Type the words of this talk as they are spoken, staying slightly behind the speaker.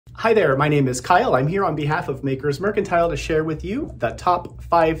Hi there, my name is Kyle. I'm here on behalf of Makers Mercantile to share with you the top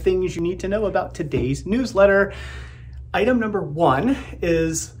 5 things you need to know about today's newsletter. Item number 1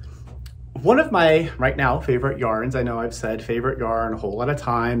 is one of my, right now, favorite yarns. I know I've said favorite yarn a whole lot of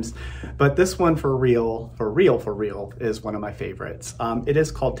times, but this one for real, is one of my favorites. It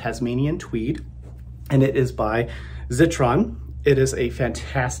is called Tasmanian Tweed, and it is by Zitron. It is a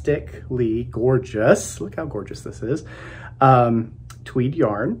fantastically gorgeous, look how gorgeous this is, tweed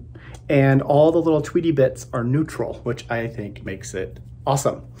yarn. And all the little tweedy bits are neutral, which I think makes it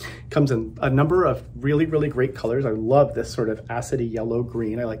awesome. Comes in a number of really, really great colors. I love this sort of acidy yellow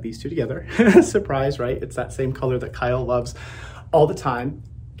green. I like these two together. Surprise, right? It's that same color that Kyle loves all the time.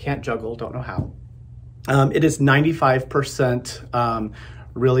 Can't juggle, don't know how. It is 95%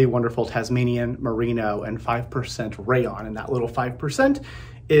 really wonderful Tasmanian merino and 5% rayon. And that little 5%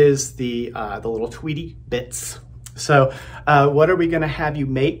 is the little tweedy bits. So what are we gonna have you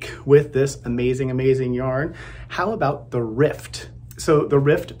make with this amazing, amazing yarn? How about the rift? So the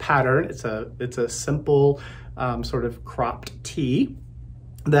rift pattern, it's a simple sort of cropped tee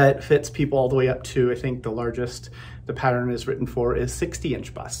that fits people all the way up to, I think the largest the pattern is written for is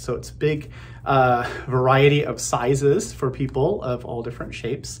 60-inch bust. So it's a big variety of sizes for people of all different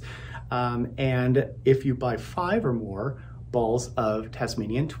shapes. And if you buy 5 or more balls of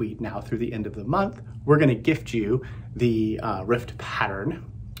Tasmanian tweed now through the end of the month, we're gonna gift you the rift pattern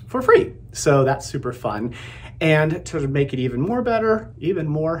for free. So that's super fun. And to make it even more better,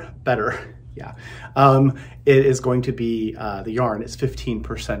 yeah, it is going to be, the yarn is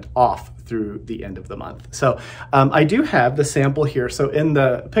 15% off through the end of the month. So I do have the sample here. So in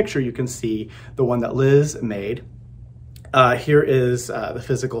the picture, you can see the one that Liz made. Here is the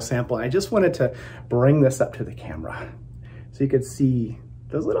physical sample. And I just wanted to bring this up to the camera so you could see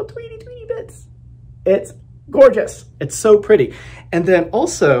those little tweedy bits. It's gorgeous. It's so pretty. And then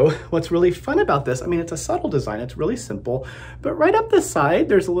also what's really fun about this, I mean, it's a subtle design. It's really simple, but right up the side,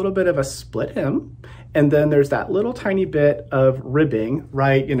 there's a little bit of a split hem. And then there's that little tiny bit of ribbing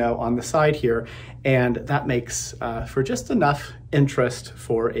right, on the side here. And that makes for just enough interest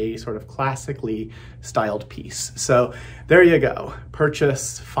for a sort of classically styled piece. So there you go.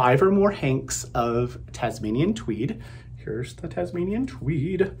 Purchase 5 or more hanks of Tasmanian tweed. Here's the Tasmanian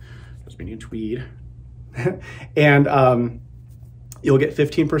tweed. And you'll get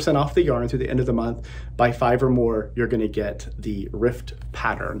 15% off the yarn through the end of the month. By 5 or more, you're gonna get the rift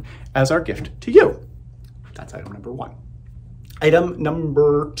pattern as our gift to you. That's item number 1. Item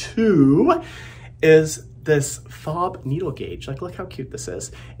number 2 is this fob needle gauge. Like, look how cute this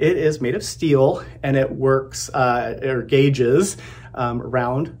is. It is made of steel and it works, or gauges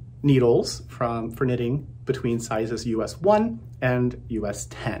round needles for knitting between sizes US 1 and US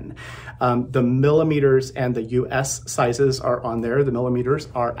 10. The millimeters and the US sizes are on there. The millimeters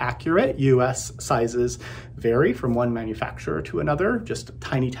are accurate. US sizes vary from one manufacturer to another, just a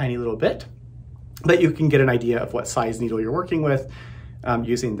tiny, tiny little bit. But you can get an idea of what size needle you're working with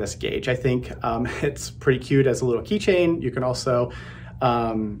using this gauge. I think it's pretty cute as a little keychain. You can also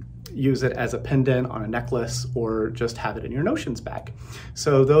use it as a pendant on a necklace or just have it in your notions bag.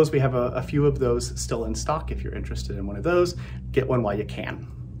 So those, we have a few of those still in stock. If you're interested in one of those, get one while you can.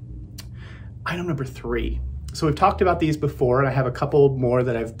 Item number 3. So we've talked about these before, and I have a couple more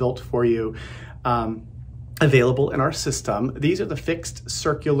that I've built for you available in our system. These are the fixed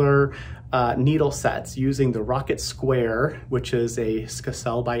circular needle sets using the Rocket Square, which is a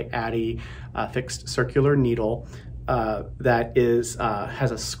Skacel by Addi fixed circular needle that is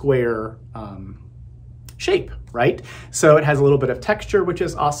has a square shape, right? So it has a little bit of texture, which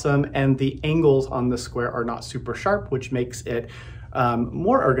is awesome, and the angles on the square are not super sharp, which makes it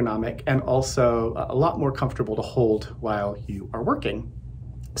more ergonomic and also a lot more comfortable to hold while you are working.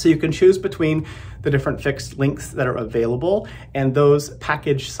 So you can choose between the different fixed lengths that are available, and those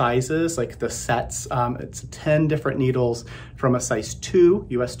package sizes, like the sets, it's 10 different needles from a size 2,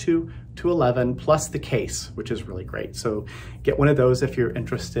 US 2, to 11, plus the case, which is really great. So get one of those if you're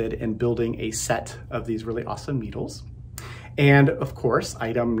interested in building a set of these really awesome needles. And of course,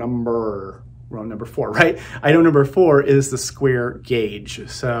 item number 4, right? Item number 4 is the square gauge.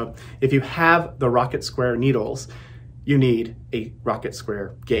 So if you have the Rocket Square needles, you need a Rocket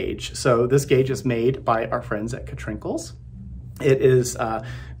Square gauge. So this gauge is made by our friends at Katrinkles. It is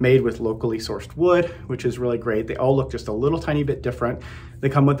made with locally sourced wood, which is really great. They all look just a little tiny bit different. They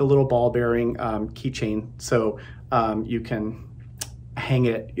come with a little ball bearing keychain, so you can hang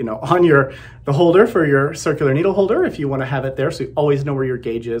it, on the holder for your circular needle holder if you want to have it there, so you always know where your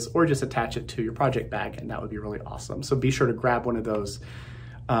gauge is, or just attach it to your project bag, and that would be really awesome. So be sure to grab one of those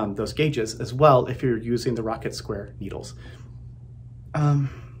gauges as well if you're using the Rocket Square needles.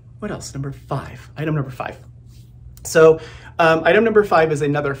 what else? Number 5, item number 5. So item number 5 is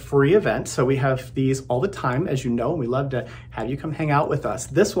another free event. So we have these all the time, as you know, and we love to have you come hang out with us.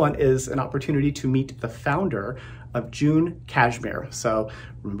 This one is an opportunity to meet the founder of June Cashmere. So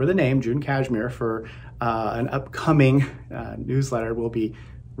remember the name, June Cashmere, for an upcoming newsletter. We'll be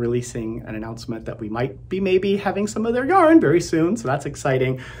releasing an announcement that we might be maybe having some of their yarn very soon. So that's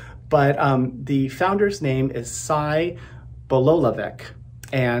exciting. But the founder's name is Belohlavek.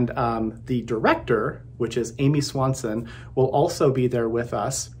 And the director, which is Amy Swanson, will also be there with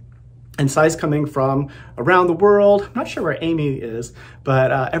us. And Sai's coming from around the world. I'm not sure where Amy is,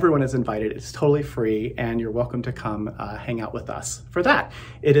 but everyone is invited. It's totally free, and you're welcome to come hang out with us for that.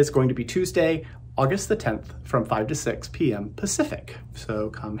 It is going to be Tuesday, August the 10th from 5 to 6 p.m. Pacific. So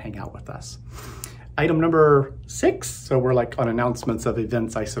come hang out with us. Item number 6, so we're like on announcements of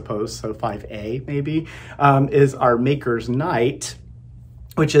events, I suppose, so 5A maybe, is our Makers Nite,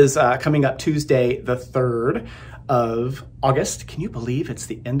 which is coming up Tuesday, the 3rd of August. Can you believe it's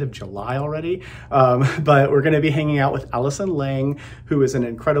the end of July already? But we're gonna be hanging out with Alison Lang, who is an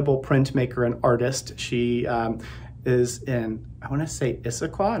incredible printmaker and artist. She is in, I wanna say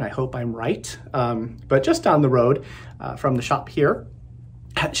Issaquah, and I hope I'm right, but just down the road from the shop here.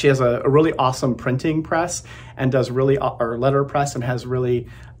 She has a really awesome printing press and does really, or letter press, and has really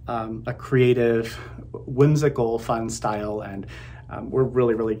a creative, whimsical, fun style, and we're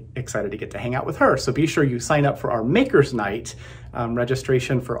really, really excited to get to hang out with her. So be sure you sign up for our Makers Nite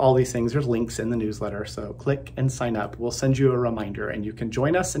registration for all these things. There's links in the newsletter, so click and sign up. We'll send you a reminder and you can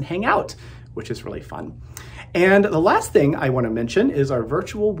join us and hang out, which is really fun. And the last thing I want to mention is our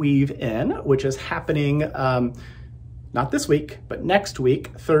virtual Weave In, which is happening not this week, but next week,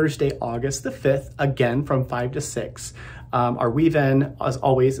 Thursday, August the 5th, again from 5 to 6. Our Weave In, as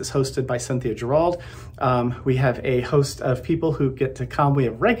always, is hosted by Cynthia Jerauld. We have a host of people who get to come. We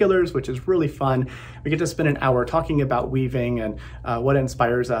have regulars, which is really fun. We get to spend an hour talking about weaving and what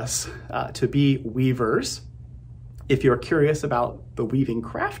inspires us to be weavers. If you're curious about the weaving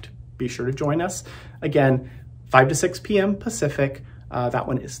craft, be sure to join us. Again, 5 to 6 p.m. Pacific. That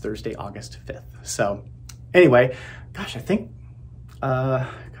one is Thursday, August 5th. So anyway, gosh, I think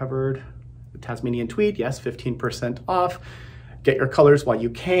covered the Tasmanian tweed. Yes, 15% off. Get your colors while you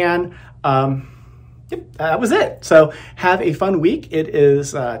can. Yep, that was it. So have a fun week. It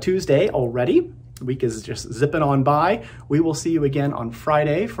is Tuesday already. The week is just zipping on by. We will see you again on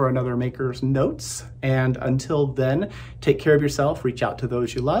Friday for another Maker's Notes. And until then, take care of yourself, reach out to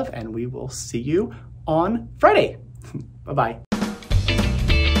those you love, and we will see you on Friday. Bye-bye.